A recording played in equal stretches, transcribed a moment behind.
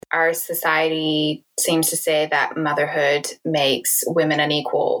our society seems to say that motherhood makes women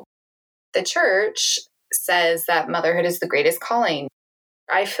unequal. The church says that motherhood is the greatest calling.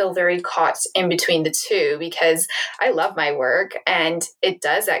 I feel very caught in between the two because I love my work and it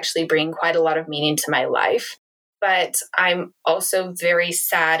does actually bring quite a lot of meaning to my life. But I'm also very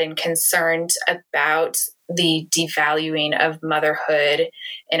sad and concerned about the devaluing of motherhood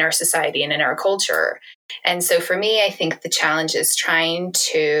in our society and in our culture. And so for me, I think the challenge is trying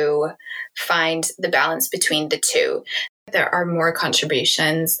to find the balance between the two. There are more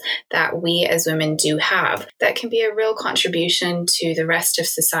contributions that we as women do have that can be a real contribution to the rest of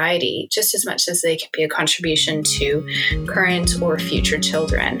society, just as much as they can be a contribution to current or future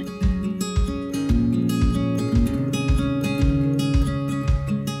children.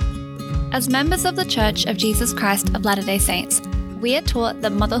 As members of the Church of Jesus Christ of Latter-day Saints, we are taught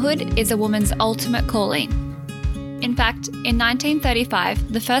that motherhood is a woman's ultimate calling. In fact, in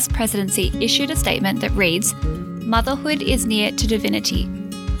 1935, the First Presidency issued a statement that reads, "Motherhood is near to divinity.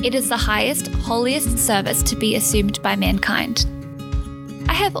 It is the highest, holiest service to be assumed by mankind."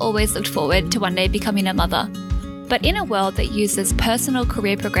 I have always looked forward to one day becoming a mother, but in a world that uses personal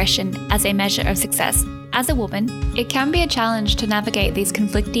career progression as a measure of success, as a woman, it can be a challenge to navigate these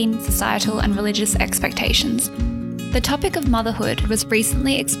conflicting societal and religious expectations. The topic of motherhood was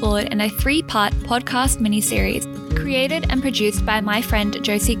recently explored in a 3-part podcast miniseries created and produced by my friend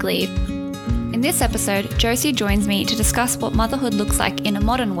Josie Gleave. In this episode, Josie joins me to discuss what motherhood looks like in a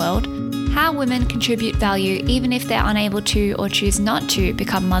modern world, how women contribute value even if they're unable to or choose not to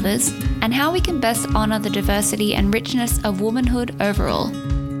become mothers, and how we can best honour the diversity and richness of womanhood overall.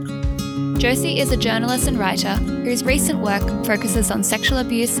 Josie is a journalist and writer whose recent work focuses on sexual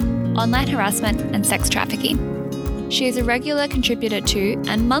abuse, online harassment, and sex trafficking. She is a regular contributor to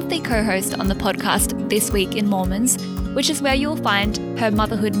and monthly co-host on the podcast This Week in Mormons, which is where you'll find her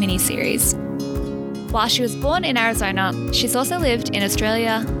motherhood mini-series. While she was born in Arizona, she's also lived in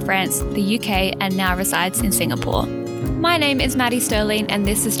Australia, France, the UK, and now resides in Singapore. My name is Maddie Sterling, and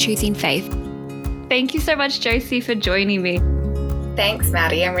this is Choosing Faith. Thank you so much, Josie, for joining me. Thanks,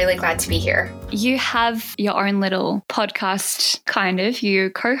 Maddie. I'm really glad to be here. You have your own little podcast, kind of. You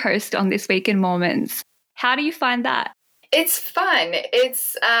co-host on This Week in Mormons. How do you find that? It's fun.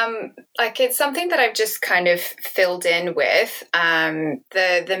 It's it's something that I've just kind of filled in with.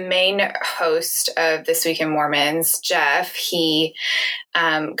 The main host of This Week in Mormons, Jeff, he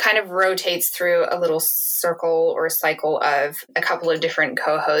kind of rotates through a little circle or cycle of a couple of different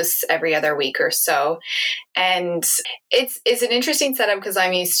co-hosts every other week or so. And it's an interesting setup because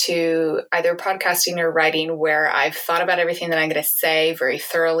I'm used to either podcasting or writing where I've thought about everything that I'm going to say very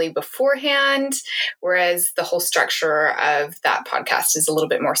thoroughly beforehand, whereas the whole structure of that podcast is a little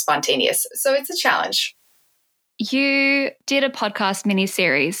bit more spontaneous. So it's a challenge. You did a podcast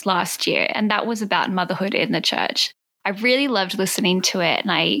mini-series last year, and that was about motherhood in the church. I really loved listening to it,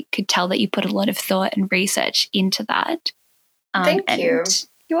 and I could tell that you put a lot of thought and research into that. Thank you.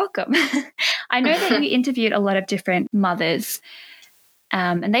 You're welcome. I know that you interviewed a lot of different mothers,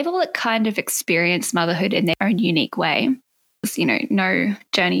 and they've all kind of experienced motherhood in their own unique way. You know, no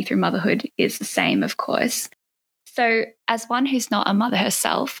journey through motherhood is the same, of course. So as one who's not a mother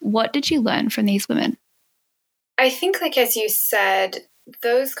herself, what did you learn from these women? I think, like as you said,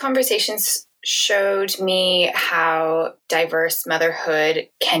 those conversations showed me how diverse motherhood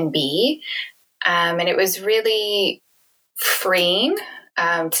can be. And it was really freeing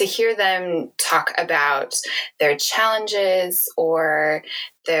to hear them talk about their challenges or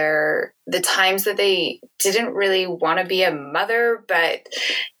the times that they didn't really want to be a mother, but,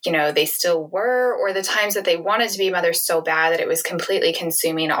 you know, they still were, or the times that they wanted to be a mother so bad that it was completely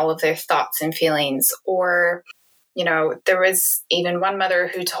consuming all of their thoughts and feelings. Or, you know, there was even one mother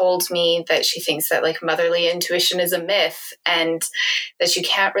who told me that she thinks that like motherly intuition is a myth and that you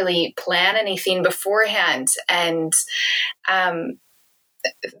can't really plan anything beforehand. And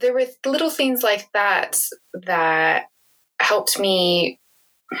there were little things like that that helped me.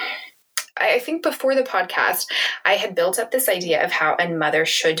 I think before the podcast, I had built up this idea of how a mother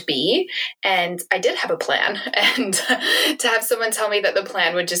should be, and I did have a plan. And to have someone tell me that the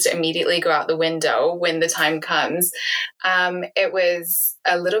plan would just immediately go out the window when the time comes, it was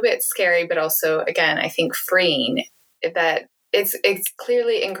a little bit scary, but also, again, I think freeing that it's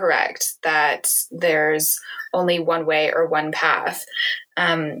clearly incorrect that there's only one way or one path.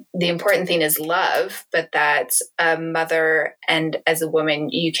 The important thing is love, but that a mother and as a woman,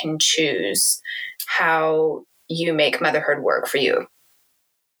 you can choose how you make motherhood work for you.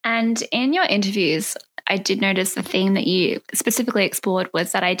 And in your interviews, I did notice the theme that you specifically explored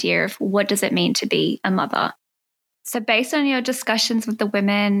was that idea of what does it mean to be a mother? So based on your discussions with the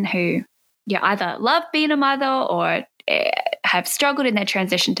women who either love being a mother or have struggled in their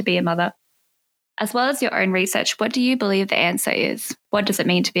transition to be a mother, as well as your own research, what do you believe the answer is? What does it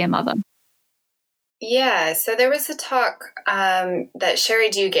mean to be a mother? Yeah, so there was a talk that Sherry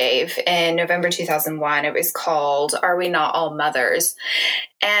Dew gave in November 2001. It was called Are We Not All Mothers?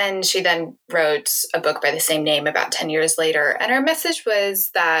 And she then wrote a book by the same name about 10 years later. And her message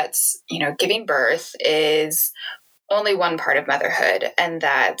was that, giving birth is only one part of motherhood, and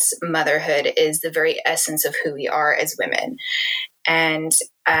that motherhood is the very essence of who we are as women. And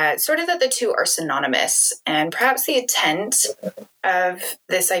sort of that the two are synonymous. And perhaps the intent of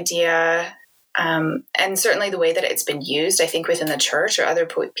this idea, and certainly the way that it's been used, I think, within the church or other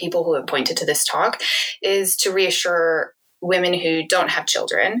people who have pointed to this talk, is to reassure women who don't have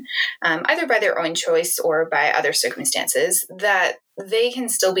children, either by their own choice or by other circumstances, that they can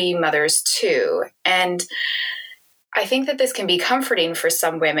still be mothers too. And I think that this can be comforting for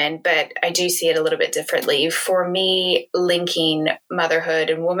some women, but I do see it a little bit differently. For me, linking motherhood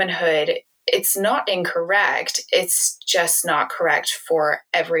and womanhood, it's not incorrect. It's just not correct for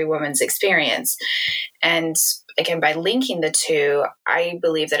every woman's experience. And again, by linking the two, I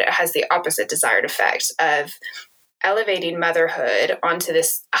believe that it has the opposite desired effect of elevating motherhood onto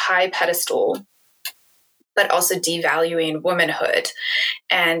this high pedestal, but also devaluing womanhood.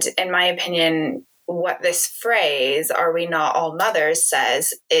 And in my opinion, what this phrase, "Are we not all mothers?"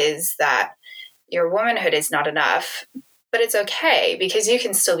 says is that your womanhood is not enough, but it's okay because you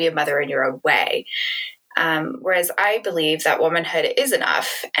can still be a mother in your own way. Whereas I believe that womanhood is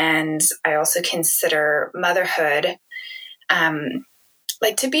enough. And I also consider motherhood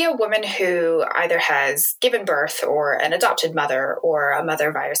to be a woman who either has given birth or an adopted mother or a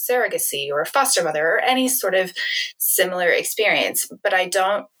mother via surrogacy or a foster mother or any sort of similar experience. But I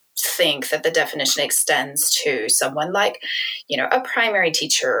don't think that the definition extends to someone like, a primary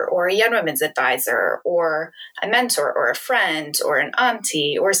teacher or a young women's advisor or a mentor or a friend or an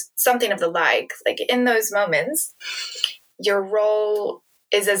auntie or something of the like. Like in those moments, your role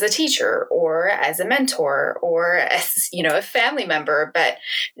is as a teacher or as a mentor or as, a family member, but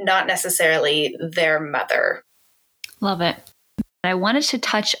not necessarily their mother. Love it. I wanted to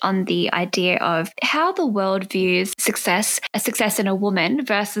touch on the idea of how the world views a success in a woman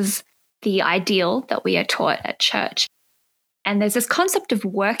versus the ideal that we are taught at church. And there's this concept of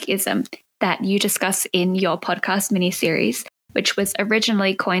workism that you discuss in your podcast miniseries, which was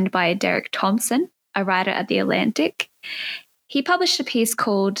originally coined by Derek Thompson, a writer at The Atlantic. He published a piece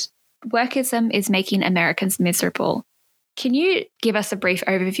called "Workism is Making Americans Miserable." Can you give us a brief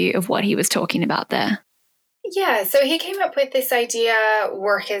overview of what he was talking about there? Yeah, so he came up with this idea,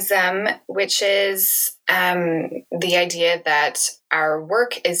 workism, which is the idea that our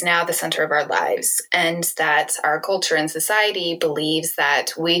work is now the center of our lives and that our culture and society believes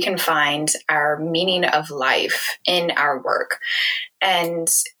that we can find our meaning of life in our work. And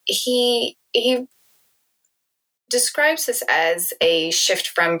he describes this as a shift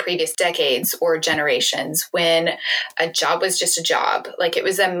from previous decades or generations when a job was just a job, like it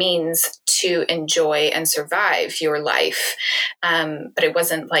was a means to enjoy and survive your life, but it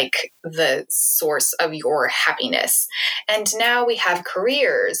wasn't like the source of your happiness. And now we have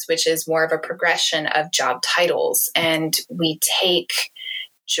careers, which is more of a progression of job titles, and we take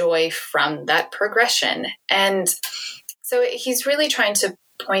joy from that progression. And so he's really trying to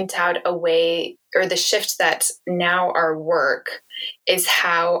point out a way, or the shift, that now our work is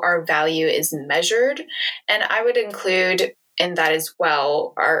how our value is measured. And I would include in that as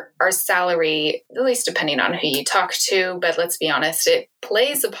well our salary, at least depending on who you talk to, but let's be honest, it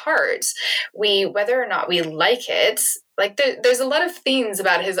plays a part. Whether or not we like it, like there's a lot of themes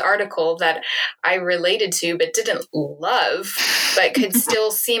about his article that I related to but didn't love, but could still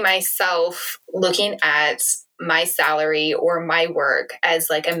see myself looking at my salary or my work as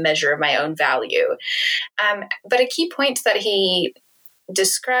like a measure of my own value. But a key point that he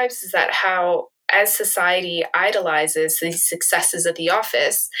describes is that how, as society idolizes these successes at the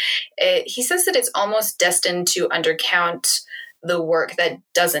office, he says that it's almost destined to undercount the work that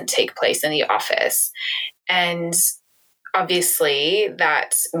doesn't take place in the office. And obviously,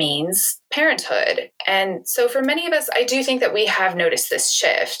 that means parenthood. And so for many of us, I do think that we have noticed this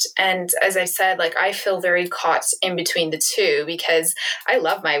shift. And as I said, like I feel very caught in between the two because I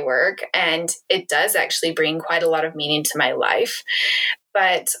love my work and it does actually bring quite a lot of meaning to my life.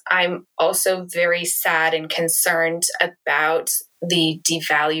 But I'm also very sad and concerned about the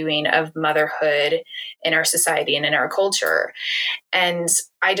devaluing of motherhood in our society and in our culture. And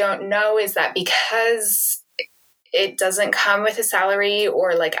I don't know, is that because it doesn't come with a salary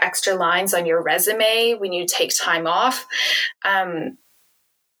or like extra lines on your resume when you take time off.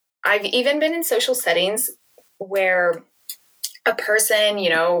 I've even been in social settings where a person,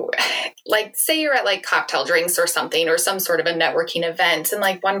 like say you're at like cocktail drinks or something, or some sort of a networking event, and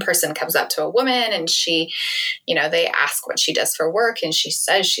like one person comes up to a woman and she, they ask what she does for work, and she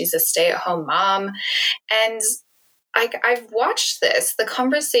says she's a stay-at-home mom. And I've watched this, the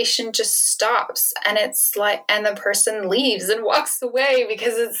conversation just stops, and it's like, and the person leaves and walks away,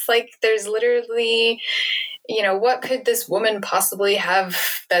 because it's like, there's literally, what could this woman possibly have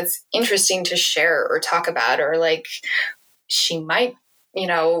that's interesting to share or talk about? Or like, she might,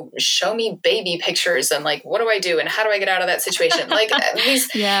 show me baby pictures, and like, what do I do? And how do I get out of that situation? Like these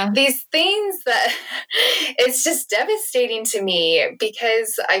things that it's just devastating to me,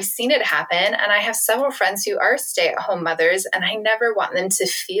 because I've seen it happen. And I have several friends who are stay-at-home mothers, and I never want them to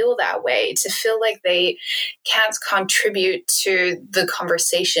feel that way, to feel like they can't contribute to the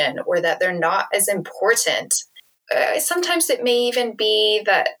conversation, or that they're not as important. Sometimes it may even be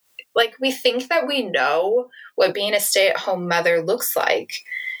that, like, we think that we know what being a stay-at-home mother looks like.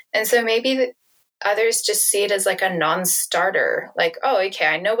 And so maybe others just see it as like a non-starter. Like, oh, okay,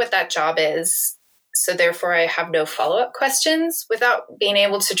 I know what that job is, so therefore I have no follow-up questions, without being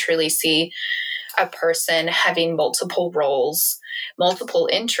able to truly see a person having multiple roles, multiple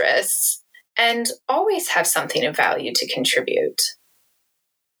interests, and always have something of value to contribute.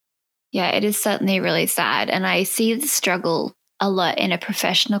 Yeah, it is certainly really sad. And I see the struggle a lot in a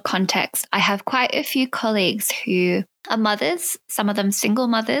professional context. I have quite a few colleagues who are mothers, some of them single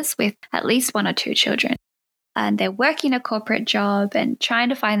mothers with at least 1 or 2 children. And they're working a corporate job and trying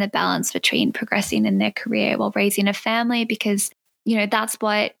to find the balance between progressing in their career while raising a family, because, that's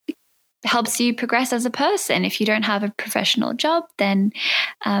what helps you progress as a person. If you don't have a professional job, then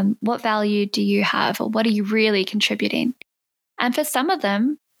what value do you have, or what are you really contributing? And for some of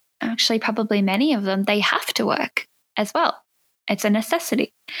them, actually probably many of them, they have to work as well. It's a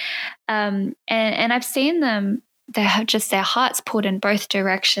necessity. And I've seen them, they have just their hearts pulled in both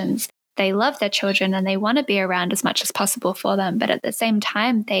directions. They love their children and they want to be around as much as possible for them. But at the same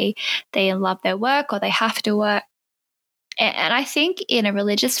time, they love their work, or they have to work. And I think in a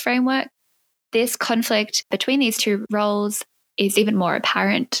religious framework, this conflict between these two roles is even more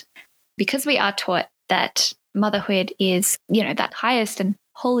apparent, because we are taught that motherhood is, that highest and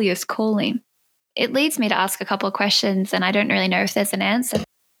holiest calling. It leads me to ask a couple of questions, and I don't really know if there's an answer.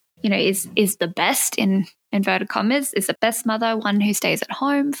 Is the best, in inverted commas, is the best mother one who stays at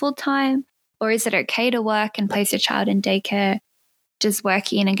home full time? Or is it okay to work and place your child in daycare? Does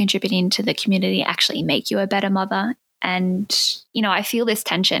working and contributing to the community actually make you a better mother? And, I feel this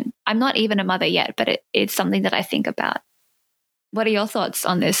tension. I'm not even a mother yet, but it's something that I think about. What are your thoughts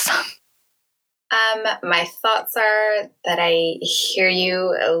on this? My thoughts are that I hear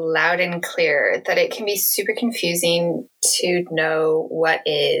you loud and clear, that it can be super confusing to know what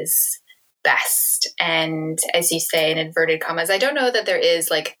is best. And as you say, in inverted commas, I don't know that there is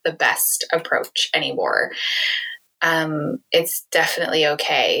like the best approach anymore. It's definitely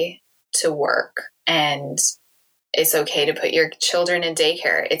okay to work, and it's okay to put your children in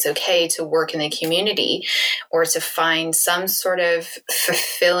daycare. It's okay to work in the community, or to find some sort of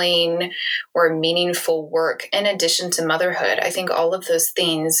fulfilling or meaningful work in addition to motherhood. I think all of those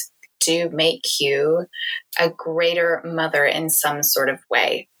things do make you a greater mother in some sort of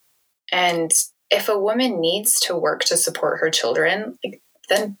way. And if a woman needs to work to support her children,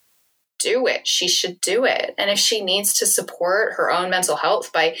 then do it. She should do it. And if she needs to support her own mental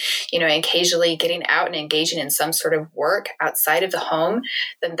health by, occasionally getting out and engaging in some sort of work outside of the home,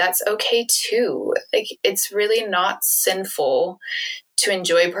 then that's okay too. Like, it's really not sinful to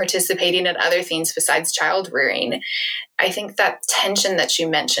enjoy participating in other things besides child rearing. I think that tension that you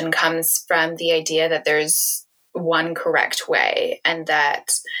mentioned comes from the idea that there's one correct way and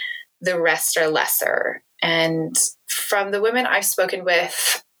that the rest are lesser. And from the women I've spoken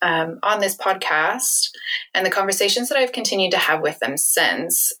with on this podcast and the conversations that I've continued to have with them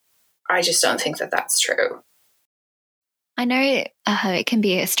since, I just don't think that that's true. I know it can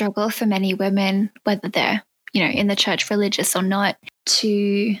be a struggle for many women, whether they're, in the church, religious or not,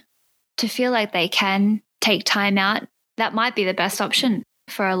 to feel like they can take time out. That might be the best option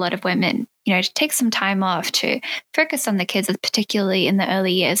for a lot of women, to take some time off, to focus on the kids, particularly in the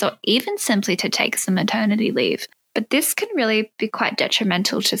early years, or even simply to take some maternity leave. But this can really be quite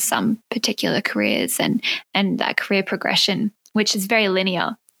detrimental to some particular careers and that career progression, which is very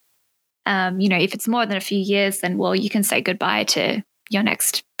linear. If it's more than a few years, then, well, you can say goodbye to your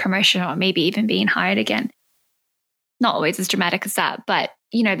next promotion, or maybe even being hired again. Not always as dramatic as that, but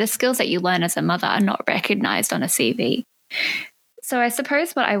the skills that you learn as a mother are not recognized on a CV. So I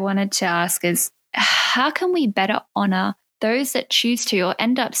suppose what I wanted to ask is, how can we better honor those that choose to or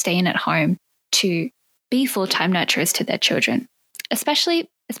end up staying at home to be full-time nurturers to their children, especially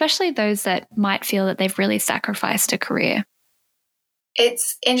those that might feel that they've really sacrificed a career?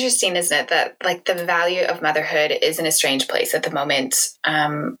 It's interesting, isn't it, that like the value of motherhood is in a strange place at the moment.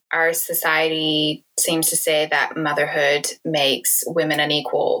 Our society seems to say that motherhood makes women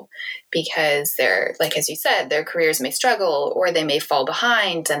unequal because they're, like, as you said, their careers may struggle or they may fall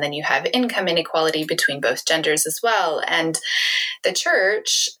behind. And then you have income inequality between both genders as well. And the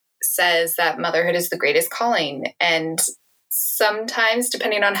church says that motherhood is the greatest calling. And sometimes,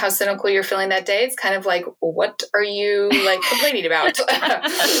 depending on how cynical you're feeling that day, it's kind of like, what are you like complaining about? And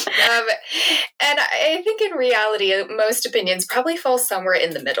I think in reality, most opinions probably fall somewhere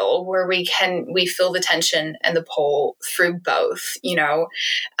in the middle, where we feel the tension and the pull through both.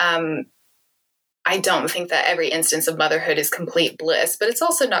 I don't think that every instance of motherhood is complete bliss, but it's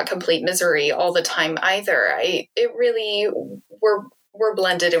also not complete misery all the time either. We're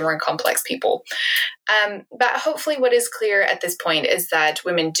blended and we're complex people. But hopefully what is clear at this point is that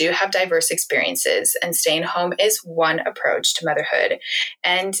women do have diverse experiences, and staying home is one approach to motherhood.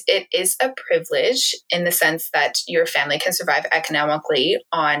 And it is a privilege in the sense that your family can survive economically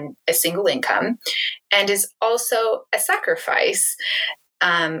on a single income, and is also a sacrifice,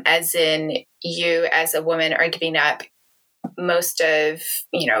 as in you as a woman are giving up most of,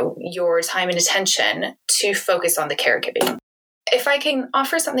 your time and attention to focus on the caregiving. If I can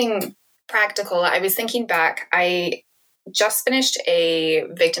offer something practical, I was thinking back, I just finished a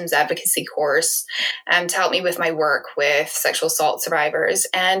victims advocacy course to help me with my work with sexual assault survivors.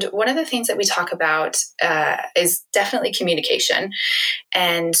 And one of the things that we talk about is definitely communication.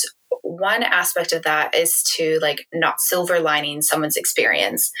 And one aspect of that is to not silver lining someone's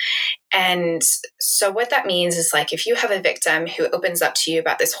experience. And so what that means is if you have a victim who opens up to you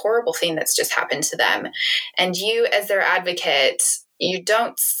about this horrible thing that's just happened to them, and you as their advocate, you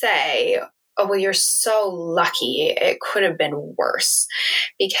don't say, oh, well, you're so lucky, it could have been worse,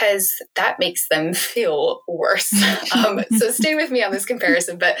 because that makes them feel worse. So stay with me on this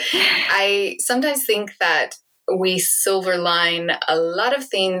comparison. But I sometimes think that we silver line a lot of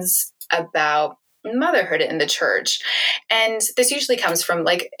things about motherhood in the church. And this usually comes from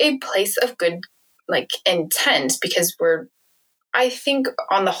a place of good intent, because I think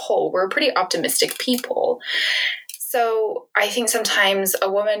on the whole, we're pretty optimistic people. So I think sometimes a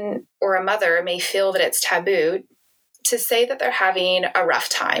woman or a mother may feel that it's taboo to say that they're having a rough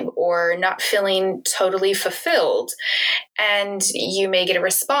time or not feeling totally fulfilled. And you may get a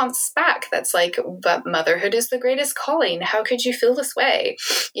response back that's like, but motherhood is the greatest calling. How could you feel this way?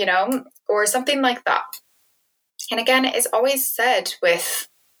 Or something like that. And again, it's always said with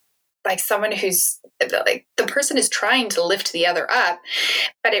someone who's the person is trying to lift the other up,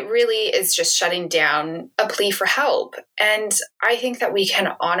 but it really is just shutting down a plea for help. And I think that we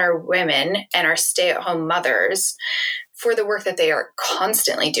can honor women and our stay-at-home mothers for the work that they are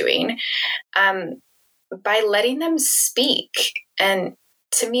constantly doing by letting them speak. And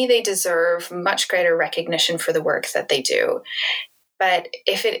to me, they deserve much greater recognition for the work that they do. But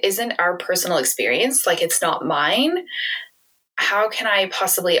if it isn't our personal experience, it's not mine, how can I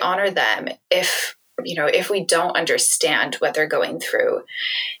possibly honor them if we don't understand what they're going through?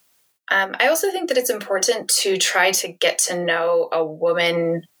 I also think that it's important to try to get to know a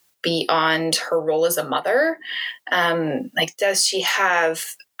woman beyond her role as a mother. Does she have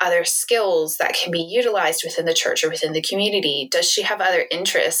other skills that can be utilized within the church or within the community? Does she have other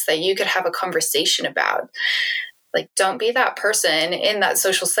interests that you could have a conversation about? Don't be that person in that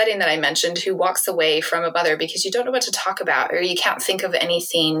social setting that I mentioned who walks away from a mother because you don't know what to talk about, or you can't think of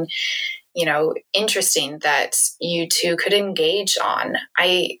anything, interesting that you two could engage on.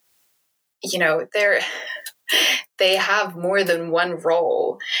 They have more than one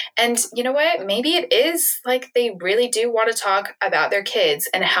role. And you know what? Maybe it is they really do want to talk about their kids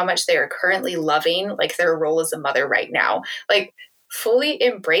and how much they are currently loving their role as a mother right now. Fully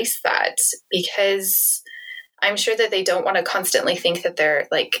embrace that, because I'm sure that they don't want to constantly think that they're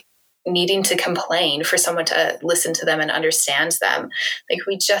needing to complain for someone to listen to them and understand them.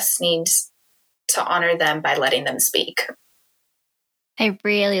 We just need to honor them by letting them speak. I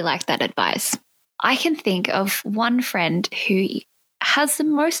really like that advice. I can think of one friend who has the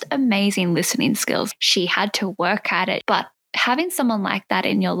most amazing listening skills. She had to work at it, but having someone like that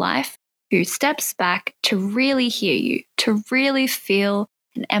in your life who steps back to really hear you, to really feel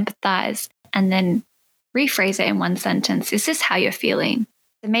and empathize, and then rephrase it in one sentence. Is this how you're feeling?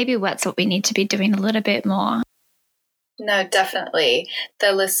 So maybe that's what we need to be doing a little bit more. No, definitely.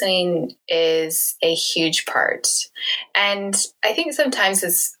 The listening is a huge part. And I think sometimes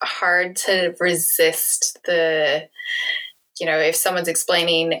it's hard to resist if someone's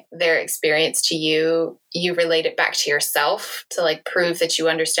explaining their experience to you, you relate it back to yourself to like prove that you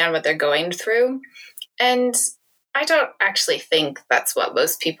understand what they're going through. And I don't actually think that's what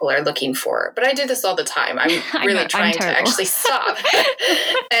most people are looking for, but I do this all the time. I'm really trying to actually stop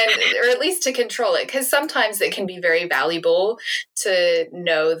or at least to control it, because sometimes it can be very valuable to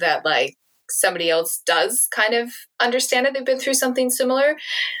know that like somebody else does kind of understand it. They've been through something similar.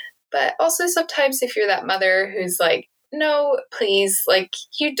 But also sometimes if you're that mother who's like, no, please, like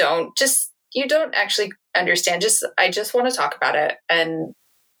you don't actually understand. I just want to talk about it. And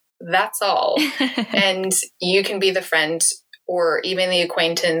that's all. And you can be the friend or even the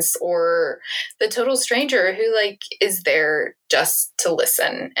acquaintance or the total stranger who like is there just to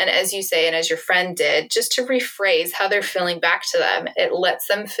listen. And as you say, and as your friend did, just to rephrase how they're feeling back to them, it lets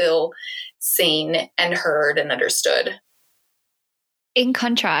them feel seen and heard and understood. In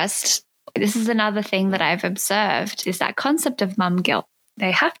contrast, this is another thing that I've observed is that concept of mum guilt.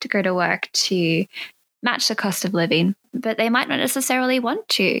 They have to go to work to match the cost of living, but they might not necessarily want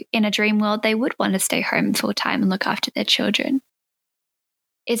to. In a dream world, they would want to stay home full time and look after their children.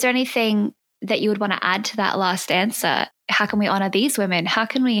 Is there anything that you would want to add to that last answer? How can we honor these women? How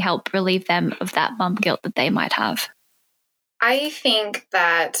can we help relieve them of that mum guilt that they might have? I think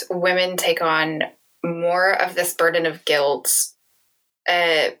that women take on more of this burden of guilt,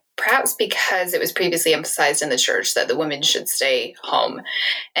 perhaps because it was previously emphasized in the church that the women should stay home.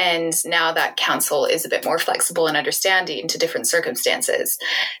 And now that counsel is a bit more flexible and understanding to different circumstances.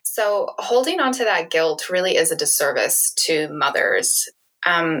 So holding on to that guilt really is a disservice to mothers.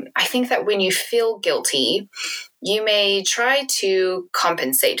 I think that when you feel guilty, you may try to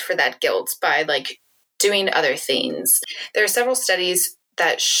compensate for that guilt by like doing other things. There are several studies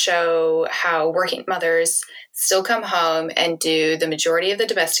that show how working mothers still come home and do the majority of the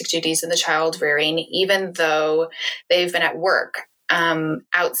domestic duties and the child rearing, even though they've been at work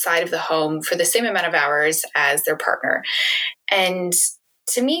outside of the home for the same amount of hours as their partner. And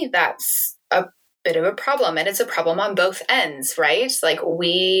to me, that's a bit of a problem. And it's a problem on both ends, right? Like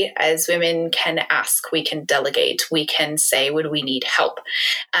we as women can ask, we can delegate, we can say, would we need help?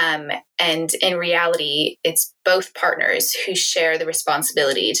 And in reality, it's both partners who share the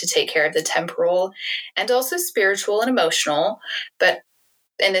responsibility to take care of the temporal and also spiritual and emotional, but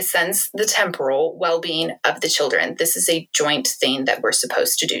in a sense, the temporal well-being of the children. This is a joint thing that we're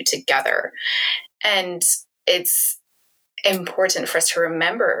supposed to do together. And it's important for us to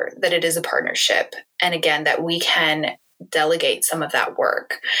remember that it is a partnership. And again, that we can delegate some of that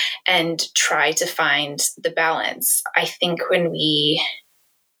work and try to find the balance. I think when we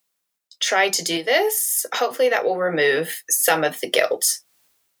try to do this, hopefully that will remove some of the guilt.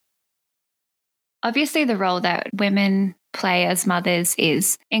 Obviously, the role that women play as mothers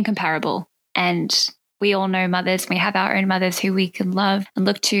is incomparable. And we all know mothers. We have our own mothers who we can love and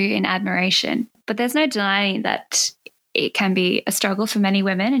look to in admiration. But there's no denying that it can be a struggle for many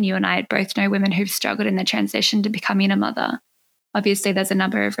women. And you and I both know women who've struggled in the transition to becoming a mother. Obviously, there's a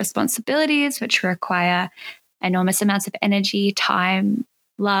number of responsibilities which require enormous amounts of energy, time,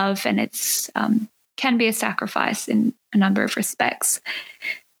 love, and it's can be a sacrifice in a number of respects.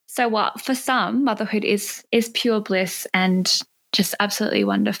 So while for some, motherhood is pure bliss and just absolutely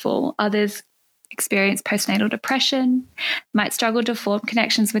wonderful, others experience postnatal depression, might struggle to form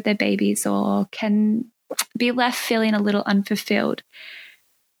connections with their babies, or can be left feeling a little unfulfilled.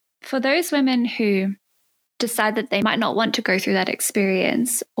 For those women who decide that they might not want to go through that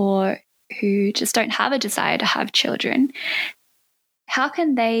experience, or who just don't have a desire to have children, how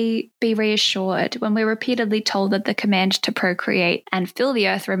can they be reassured when we're repeatedly told that the command to procreate and fill the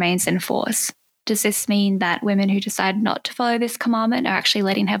earth remains in force? Does this mean that women who decide not to follow this commandment are actually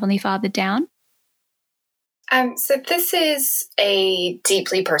letting Heavenly Father down? So this is a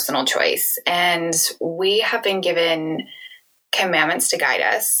deeply personal choice, and we have been given commandments to guide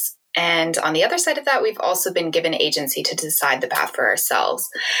us. And on the other side of that, we've also been given agency to decide the path for ourselves.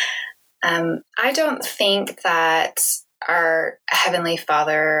 I don't think that our Heavenly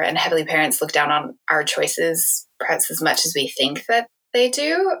Father and Heavenly Parents look down on our choices perhaps as much as we think that they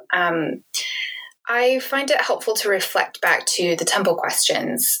do. I find it helpful to reflect back to the temple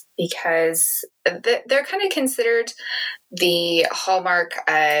questions, because they're kind of considered the hallmark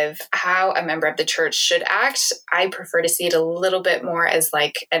of how a member of the church should act. I prefer to see it a little bit more as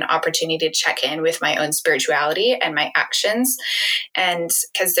like an opportunity to check in with my own spirituality and my actions. And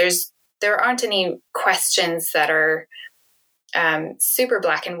because there aren't any questions that are super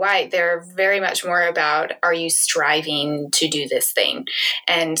black and white. They're very much more about, are you striving to do this thing?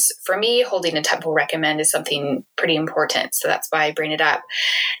 And for me, holding a temple recommend is something pretty important. So that's why I bring it up.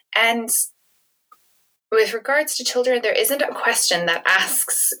 And with regards to children, there isn't a question that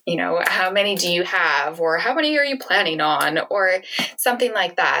asks, how many do you have, or how many are you planning on, or something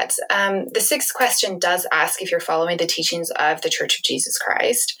like that. The sixth question does ask if you're following the teachings of the Church of Jesus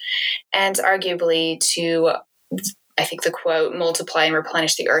Christ, and arguably to, I think the quote, multiply and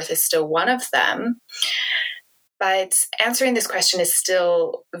replenish the earth is still one of them. But answering this question is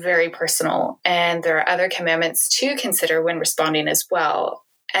still very personal, and there are other commandments to consider when responding as well.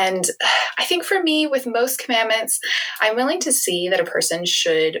 And I think for me, with most commandments, I'm willing to see that a person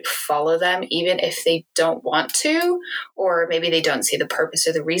should follow them, even if they don't want to, or maybe they don't see the purpose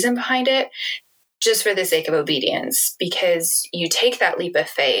or the reason behind it, just for the sake of obedience, because you take that leap of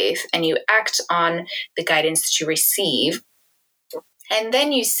faith and you act on the guidance that you receive, and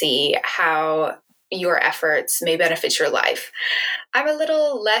then you see how your efforts may benefit your life. I'm a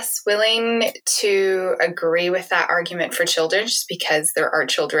little less willing to agree with that argument for children, just because there are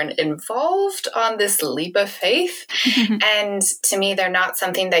children involved on this leap of faith. And to me, they're not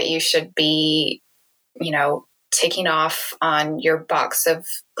something that you should be, taking off on your box of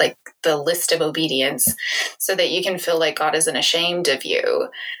like the list of obedience so that you can feel like God isn't ashamed of you.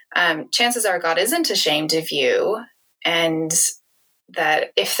 Chances are God isn't ashamed of you. And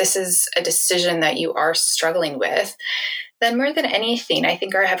that if this is a decision that you are struggling with, then more than anything, I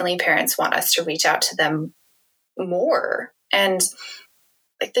think our heavenly parents want us to reach out to them more. And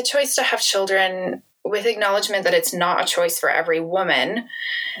like the choice to have children, with acknowledgement that it's not a choice for every woman,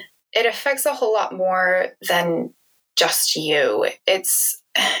 it affects a whole lot more than just you. It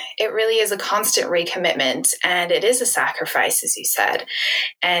really is a constant recommitment, and it is a sacrifice, as you said.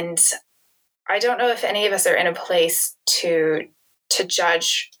 And I don't know if any of us are in a place to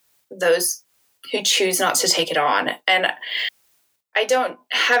judge those who choose not to take it on. And I don't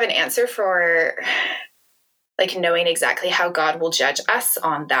have an answer for like knowing exactly how God will judge us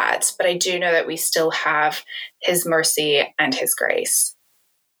on that, but I do know that we still have his mercy and his grace.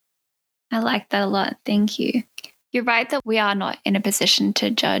 I like that a lot. Thank you. You're right that we are not in a position to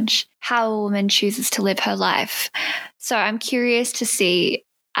judge how a woman chooses to live her life. So I'm curious to see,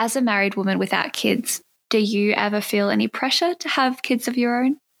 as a married woman without kids, do you ever feel any pressure to have kids of your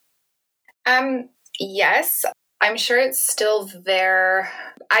own? Yes, I'm sure it's still there.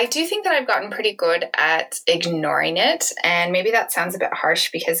 I do think that I've gotten pretty good at ignoring it. And maybe that sounds a bit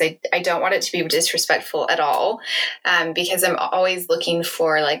harsh because I don't want it to be disrespectful at all, because I'm always looking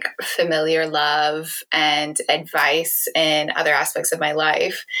for like familiar love and advice in other aspects of my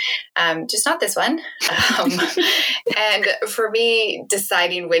life. Just not this one. And for me,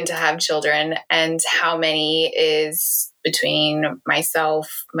 deciding when to have children and how many is between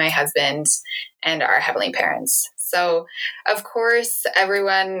myself, my husband, and our heavenly parents. So, of course,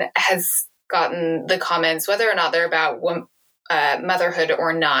 everyone has gotten the comments, whether or not they're about motherhood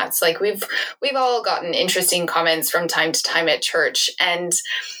or not. Like we've all gotten interesting comments from time to time at church, and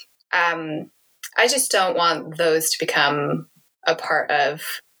I just don't want those to become a part of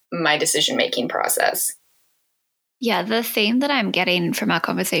my decision-making process. Yeah, the theme that I'm getting from our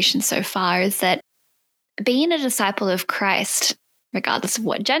conversation so far is that being a disciple of Christ, regardless of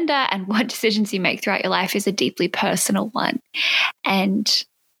what gender and what decisions you make throughout your life, is a deeply personal one. And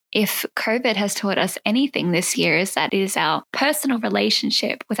if COVID has taught us anything this year, is that it is our personal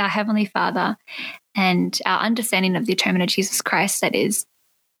relationship with our Heavenly Father and our understanding of the atonement of Jesus Christ that is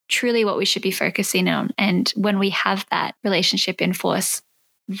truly what we should be focusing on. And when we have that relationship in force,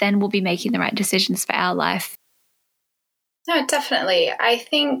 then we'll be making the right decisions for our life. No, definitely. I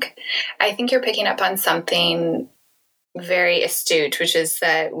think you're picking up on something very astute, which is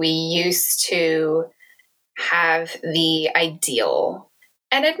that we used to have the ideal.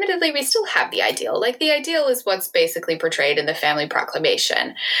 And admittedly, we still have the ideal. Like the ideal is what's basically portrayed in the family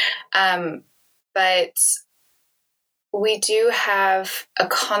proclamation. But we do have a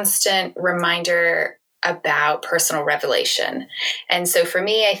constant reminder about personal revelation. And so for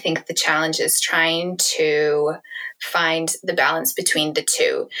me, I think the challenge is trying to find the balance between the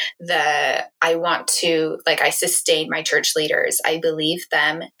two. I want to, I sustain my church leaders. I believe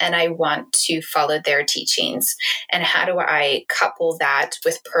them and I want to follow their teachings. And how do I couple that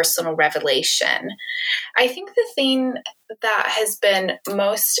with personal revelation? I think the thing that has been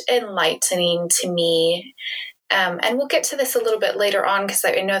most enlightening to me, and we'll get to this a little bit later on because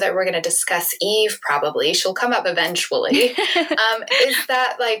I know that we're going to discuss Eve probably. She'll come up eventually. Is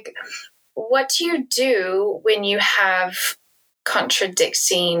that what do you do when you have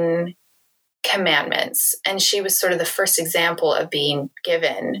contradicting commandments. And she was sort of the first example of being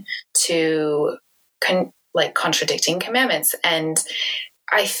given to contradicting commandments. And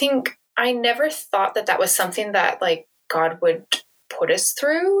I think I never thought that was something that like God would put us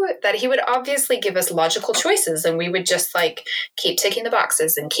through, that he would obviously give us logical choices and we would just like keep ticking the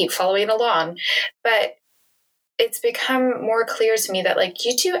boxes and keep following along. But it's become more clear to me that like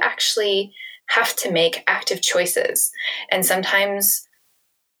you do actually have to make active choices. And sometimes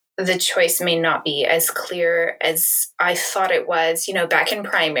the choice may not be as clear as I thought it was, back in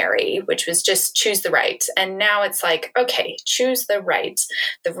primary, which was just choose the right. And now it's like, okay, choose the right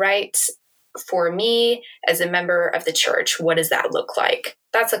for me as a member of the church. What does that look like?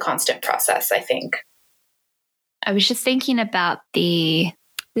 That's a constant process, I think. I was just thinking about the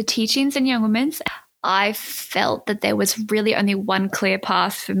teachings in Young Women's. I felt that there was really only one clear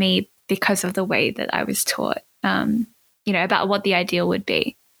path for me because of the way that I was taught, about what the ideal would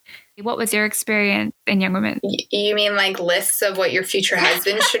be. What was your experience in Young Women? You mean like lists of what your future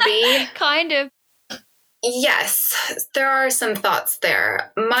husband should be? Kind of. Yes, there are some thoughts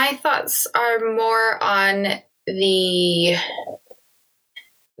there. My thoughts are more on the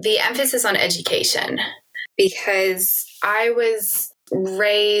emphasis on education, because I was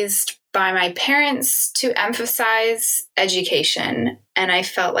raised by my parents to emphasize education, and I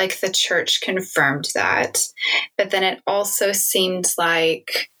felt like the church confirmed that. But then it also seemed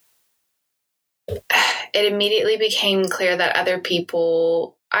like it immediately became clear that other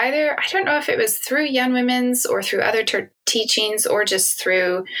people, either, I don't know if it was through Young Women's or through other teachings or just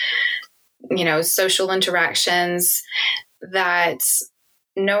through, social interactions, that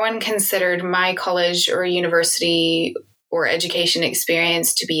no one considered my college or university or education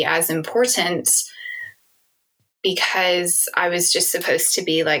experience to be as important, because I was just supposed to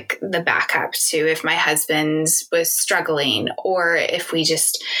be like the backup to if my husband was struggling, or if we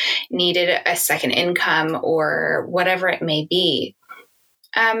just needed a second income or whatever it may be.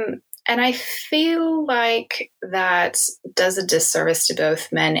 And I feel like that does a disservice to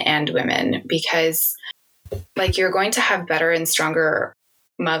both men and women, because like you're going to have better and stronger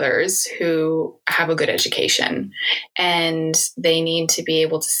mothers who have a good education, and they need to be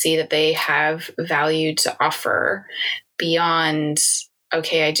able to see that they have value to offer beyond,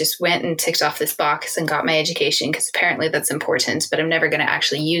 okay, I just went and ticked off this box and got my education because apparently that's important, but I'm never going to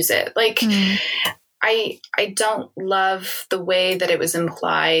actually use it. Like, I don't love the way that it was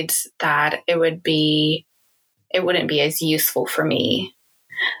implied that it wouldn't be as useful for me,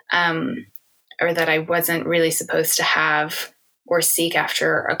 or that I wasn't really supposed to have or seek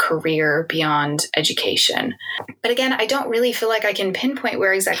after a career beyond education. But again, I don't really feel like I can pinpoint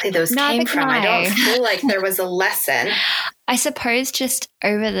where exactly those came from. I don't feel like there was a lesson. I suppose just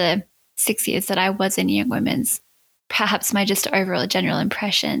over the 6 years that I was in Young Women's, perhaps my just overall general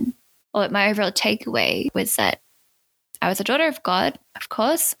impression, or my overall takeaway, was that I was a daughter of God, of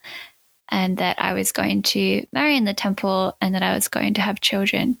course, and that I was going to marry in the temple and that I was going to have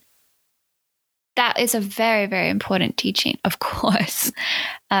children. That is a very, very important teaching, of course.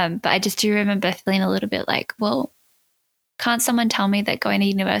 But I just do remember feeling a little bit like, well, can't someone tell me that going to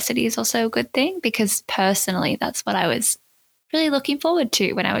university is also a good thing? Because personally, that's what I was really looking forward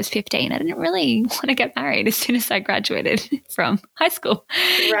to when I was 15. I didn't really want to get married as soon as I graduated from high school.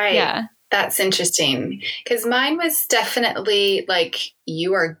 Right. Yeah. That's interesting, because mine was definitely like,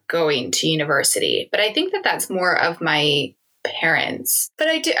 you are going to university. But I think that that's more of my parents. But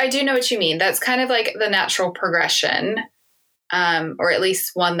I do know what you mean. That's kind of like the natural progression, or at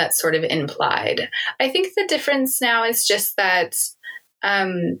least one that's sort of implied. I think the difference now is just that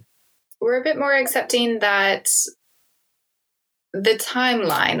we're a bit more accepting that the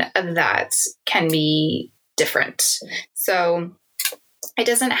timeline of that can be different. So it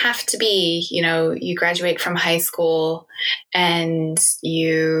doesn't have to be, you graduate from high school and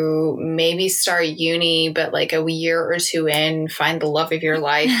you maybe start uni, but like a year or two in, find the love of your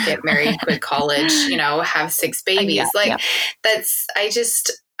life, get married, quit college, have 6 babies. I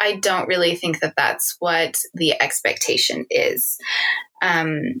don't really think that that's what the expectation is.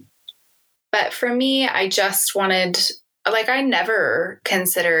 But for me, I just wanted, I never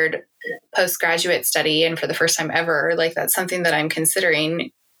considered postgraduate study, and for the first time ever, that's something that I'm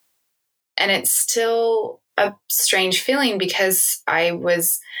considering. And it's still a strange feeling because I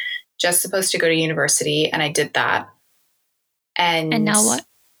was just supposed to go to university and I did that. And now what?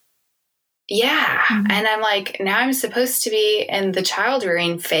 Yeah. Mm-hmm. And I'm like, now I'm supposed to be in the child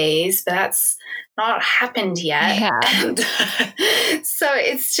rearing phase, but that's not happened yet. Yeah. And so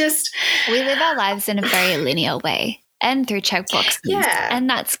it's just, we live our lives in a very linear way. And through checkboxes. Yeah. And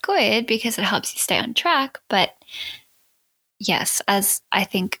that's good because it helps you stay on track. But yes, as I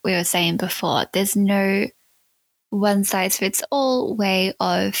think we were saying before, there's no one-size-fits-all way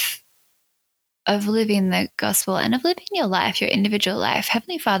of living the gospel and of living your life, your individual life.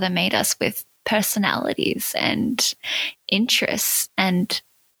 Heavenly Father made us with personalities and interests, and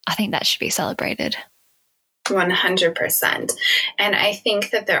I think that should be celebrated. 100%. And I think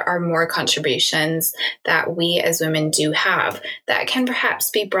that there are more contributions that we as women do have that can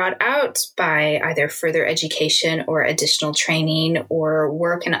perhaps be brought out by either further education or additional training or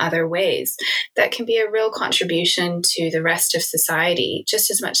work in other ways that can be a real contribution to the rest of society,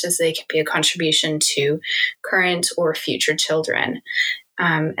 just as much as they can be a contribution to current or future children.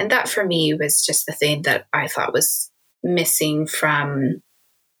 And that for me was just the thing that I thought was missing from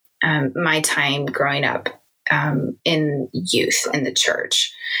my time growing up in youth in the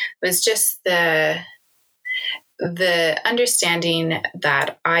church. It was just the understanding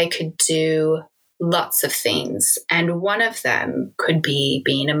that I could do lots of things, and one of them could be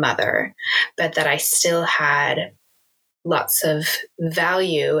being a mother, but that I still had lots of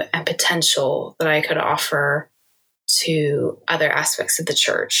value and potential that I could offer to other aspects of the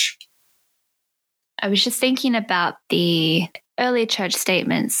church. I was just thinking about the early church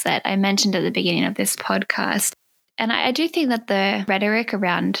statements that I mentioned at the beginning of this podcast. And I do think that the rhetoric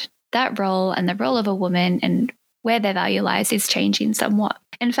around that role and the role of a woman and where their value lies is changing somewhat.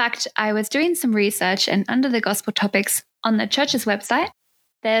 In fact, I was doing some research, and under the gospel topics on the church's website,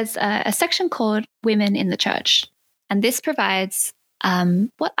 there's a section called Women in the Church. And this provides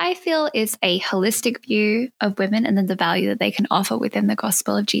what I feel is a holistic view of women and then the value that they can offer within the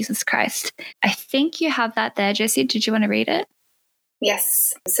gospel of Jesus Christ. I think you have that there, Jessie. Did you want to read it?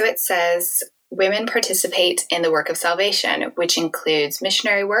 Yes. So it says, women participate in the work of salvation, which includes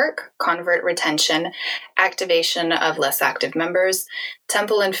missionary work, convert retention, activation of less active members,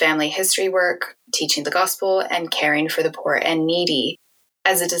 temple and family history work, teaching the gospel, and caring for the poor and needy.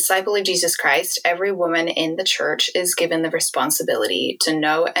 As a disciple of Jesus Christ, every woman in the church is given the responsibility to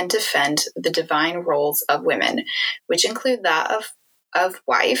know and defend the divine roles of women, which include that of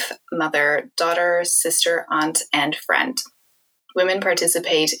wife, mother, daughter, sister, aunt, and friend. Women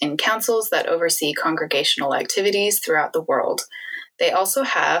participate in councils that oversee congregational activities throughout the world. They also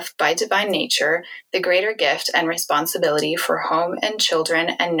have, by divine nature, the greater gift and responsibility for home and children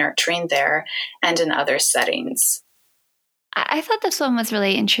and nurturing there and in other settings. I thought this one was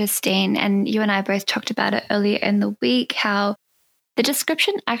really interesting, and you and I both talked about it earlier in the week, how the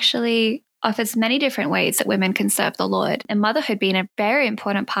description actually offers many different ways that women can serve the Lord, and motherhood being a very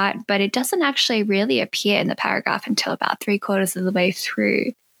important part, but it doesn't actually really appear in the paragraph until about 3/4 of the way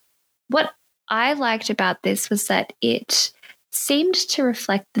through. What I liked about this was that it seemed to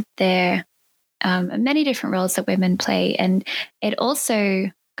reflect that there are many different roles that women play, and it also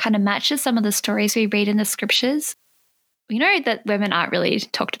kind of matches some of the stories we read in the scriptures. We know that women aren't really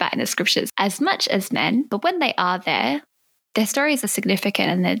talked about in the scriptures as much as men, but when they are there, their stories are significant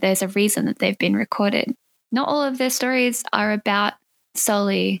and there's a reason that they've been recorded. Not all of their stories are about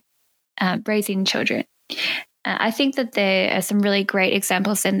solely raising children. I think that there are some really great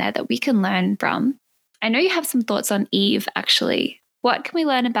examples in there that we can learn from. I know you have some thoughts on Eve, actually. What can we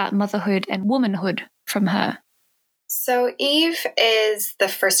learn about motherhood and womanhood from her? So Eve is the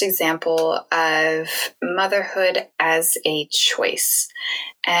first example of motherhood as a choice.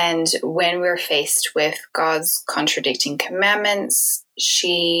 And when we're faced with God's contradicting commandments,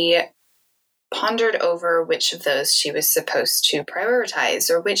 she pondered over which of those she was supposed to prioritize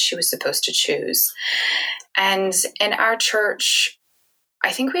or which she was supposed to choose. And in our church,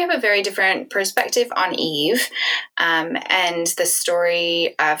 I think we have a very different perspective on Eve and the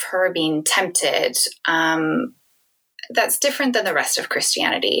story of her being tempted. That's different than the rest of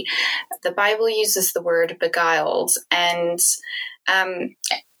Christianity. The Bible uses the word beguiled, and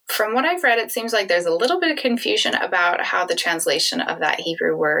from what I've read, it seems like there's a little bit of confusion about how the translation of that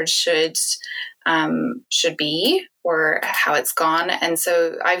Hebrew word should be or how it's gone. And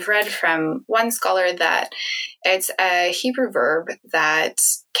so I've read from one scholar that it's a Hebrew verb that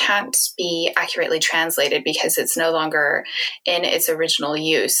can't be accurately translated because it's no longer in its original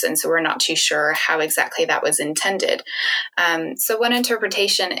use. And so we're not too sure how exactly that was intended. So one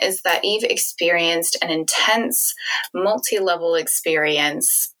interpretation is that Eve experienced an intense multi-level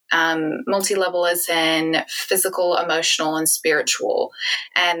experience. Multi-level as in physical, emotional, and spiritual.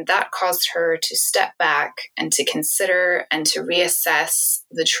 And that caused her to step back and to consider and to reassess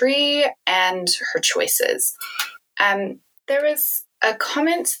the tree and her choices. There was a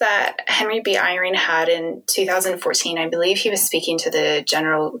comment that Henry B. Eyring had in 2014. I believe he was speaking to the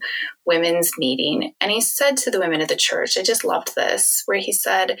General Women's Meeting, and he said to the women of the church, I just loved this, where he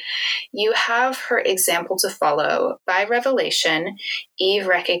said, "You have her example to follow. By revelation, Eve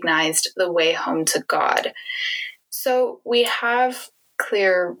recognized the way home to God." So we have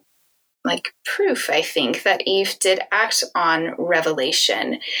clear proof, I think, that Eve did act on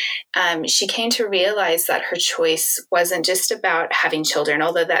revelation. She came to realize that her choice wasn't just about having children,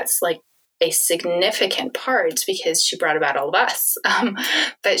 although that's a significant part because she brought about all of us.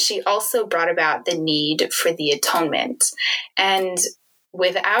 But she also brought about the need for the atonement. And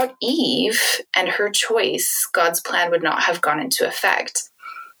without Eve and her choice, God's plan would not have gone into effect.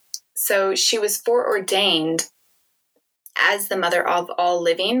 So she was foreordained as the mother of all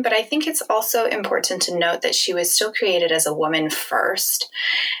living, but I think it's also important to note that she was still created as a woman first,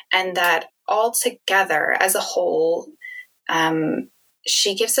 and that altogether as a whole,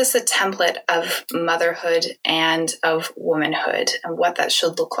 she gives us a template of motherhood and of womanhood and what that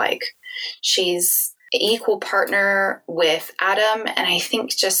should look like. She's an equal partner with Adam, and I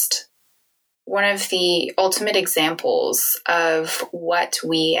think just one of the ultimate examples of what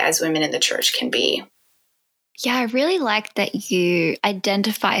we as women in the church can be. Yeah, I really like that you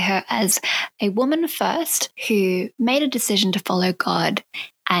identify her as a woman first who made a decision to follow God,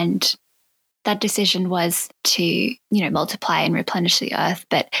 and that decision was to, multiply and replenish the earth,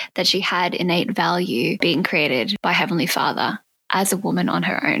 but that she had innate value being created by Heavenly Father as a woman on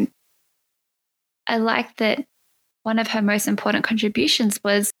her own. I like that one of her most important contributions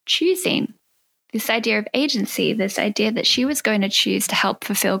was choosing. This idea of agency, this idea that she was going to choose to help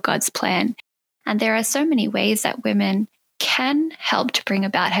fulfill God's plan. And there are so many ways that women can help to bring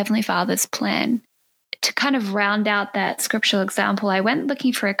about Heavenly Father's plan. To kind of round out that scriptural example, I went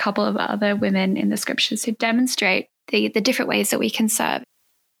looking for a couple of other women in the scriptures who demonstrate the different ways that we can serve.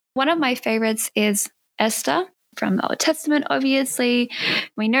 One of my favorites is Esther from the Old Testament, obviously.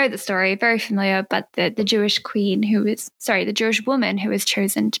 We know the story, very familiar, but the Jewish woman who was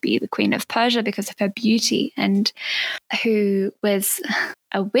chosen to be the queen of Persia because of her beauty, and who was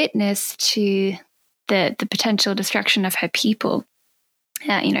a witness to the potential destruction of her people.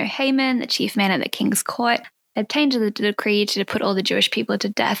 Haman, the chief man at the king's court, obtained the decree to put all the Jewish people to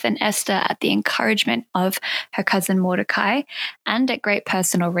death, and Esther, at the encouragement of her cousin Mordecai, and at great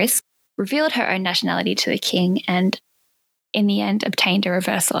personal risk, revealed her own nationality to the king and, in the end, obtained a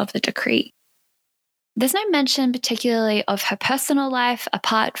reversal of the decree. There's no mention particularly of her personal life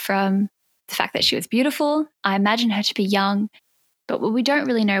apart from the fact that she was beautiful. I imagine her to be young, but we don't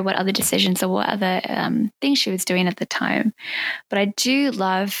really know what other decisions or what other things she was doing at the time. But I do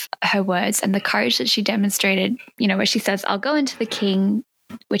love her words and the courage that she demonstrated, where she says, "I'll go into the king,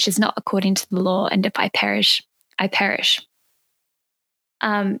 which is not according to the law, and if I perish, I perish."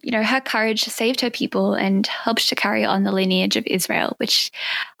 Her courage saved her people and helped to carry on the lineage of Israel, which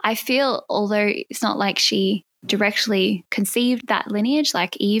I feel, although it's not like she directly conceived that lineage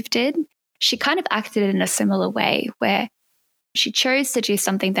like Eve did, she kind of acted in a similar way where she chose to do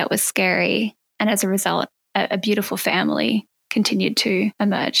something that was scary, and as a result, a beautiful family continued to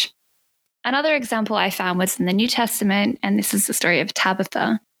emerge. Another example I found was in the New Testament, and this is the story of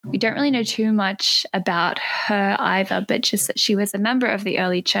Tabitha. We don't really know too much about her either, but just that she was a member of the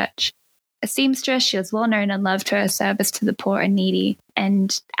early church. A seamstress, she was well known and loved for her service to the poor and needy,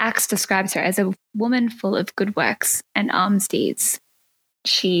 and Acts describes her as a woman full of good works and alms deeds.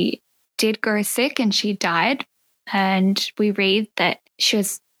 She did grow sick and she died, and we read that she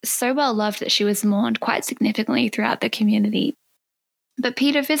was so well loved that she was mourned quite significantly throughout the community. But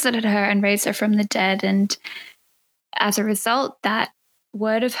Peter visited her and raised her from the dead, and as a result, that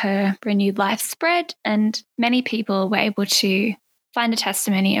word of her renewed life spread, and many people were able to find a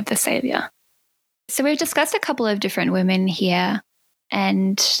testimony of the Savior. So we've discussed a couple of different women here,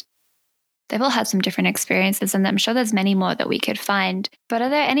 and they've all had some different experiences, and I'm sure there's many more that we could find. But are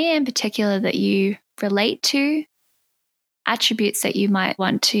there any in particular that you relate to, attributes that you might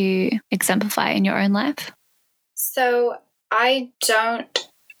want to exemplify in your own life? So I didn't,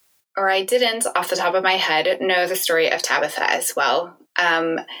 off the top of my head, know the story of Tabitha as well.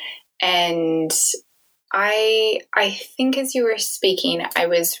 And I think as you were speaking, I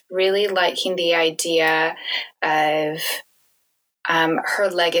was really liking the idea of her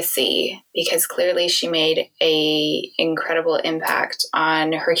legacy, because clearly she made an incredible impact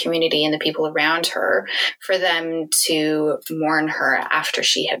on her community and the people around her for them to mourn her after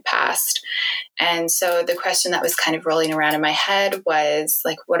she had passed. And so the question that was kind of rolling around in my head was,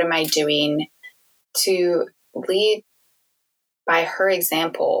 what am I doing to lead by her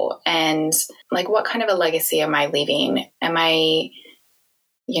example? And what kind of a legacy am I leaving? Am I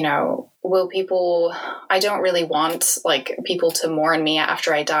I don't really want like people to mourn me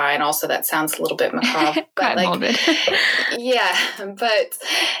after I die. And also that sounds a little bit macabre, but like, morbid. Yeah, but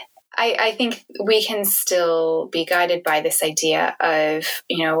I think we can still be guided by this idea of,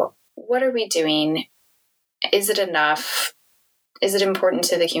 what are we doing? Is it enough? Is it important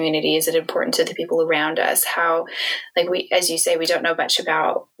to the community? Is it important to the people around us? How, like as you say, we don't know much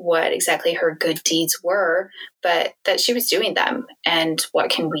about what exactly her good deeds were, but that she was doing them, and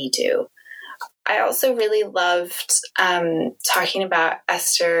what can we do? I also really loved talking about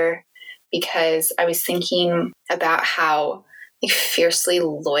Esther, because I was thinking about how fiercely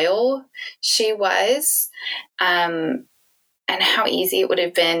loyal she was, and how easy it would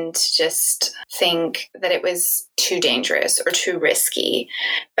have been to just think that it was too dangerous or too risky.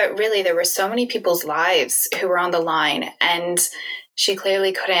 But really, there were so many people's lives who were on the line, and she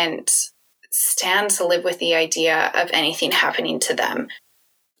clearly couldn't stand to live with the idea of anything happening to them.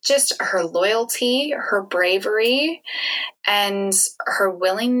 Just her loyalty, her bravery, and her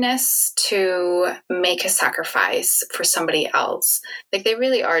willingness to make a sacrifice for somebody else. Like, they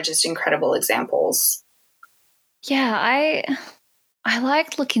really are just incredible examples. Yeah, I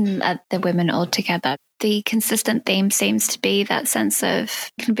liked looking at the women all together. The consistent theme seems to be that sense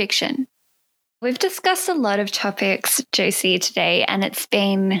of conviction. We've discussed a lot of topics, Josie, today, and it's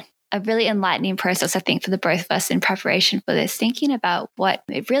been a really enlightening process, I think, for the both of us in preparation for this, thinking about what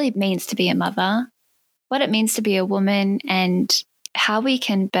it really means to be a mother, what it means to be a woman, and how we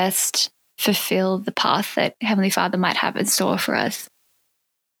can best fulfill the path that Heavenly Father might have in store for us.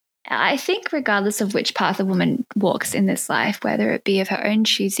 I think regardless of which path a woman walks in this life, whether it be of her own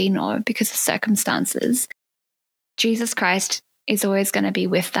choosing or because of circumstances, Jesus Christ is always going to be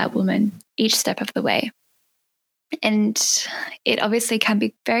with that woman each step of the way. And it obviously can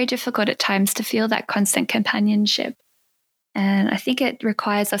be very difficult at times to feel that constant companionship. And I think it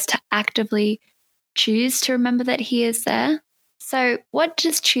requires us to actively choose to remember that He is there. So what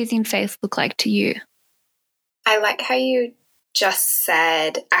does choosing faith look like to you? I like how you just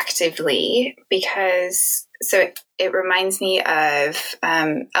said actively, because it reminds me of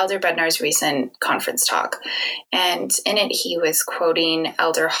Elder Bednar's recent conference talk. And in it, he was quoting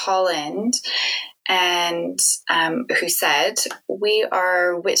Elder Holland, and who said, "We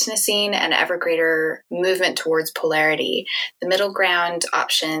are witnessing an ever greater movement towards polarity. The middle ground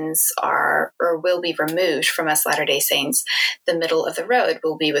options are or will be removed from us Latter-day Saints. The middle of the road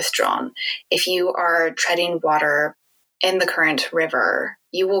will be withdrawn. If you are treading water in the current river,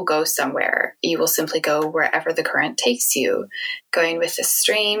 you will go somewhere. You will simply go wherever the current takes you. Going with the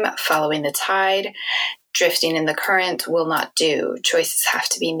stream, following the tide, drifting in the current will not do. Choices have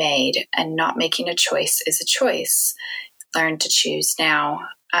to be made, and not making a choice is a choice. Learn to choose now."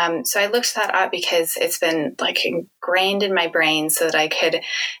 So I looked that up because it's been like ingrained in my brain so that I could,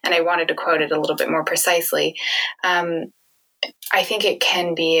 and I wanted to quote it a little bit more precisely. I think it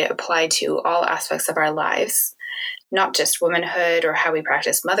can be applied to all aspects of our lives, not just womanhood or how we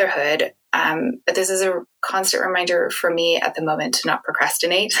practice motherhood. But this is a constant reminder for me at the moment to not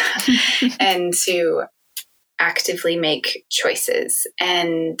procrastinate and to actively make choices,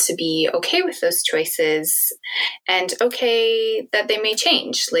 and to be okay with those choices, and okay that they may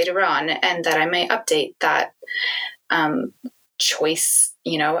change later on, and that I may update that choice,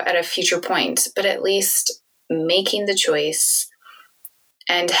 at a future point. But at least making the choice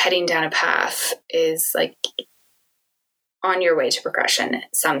and heading down a path is like on your way to progression,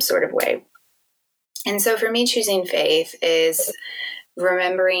 some sort of way. And so for me, choosing faith is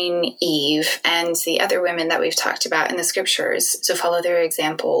remembering Eve and the other women that we've talked about in the scriptures, to follow their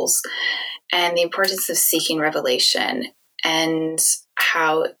examples, and the importance of seeking revelation, and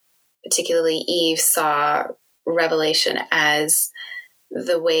how particularly Eve saw revelation as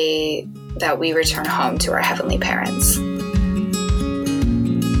the way that we return home to our heavenly parents.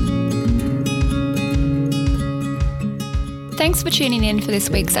 Thanks for tuning in for this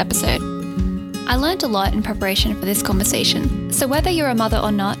week's episode. I learned a lot in preparation for this conversation, so whether you're a mother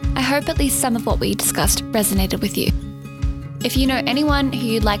or not, I hope at least some of what we discussed resonated with you. If you know anyone who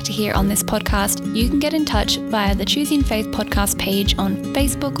you'd like to hear on this podcast, you can get in touch via the Choosing Faith podcast page on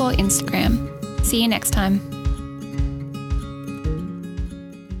Facebook or Instagram. See you next time.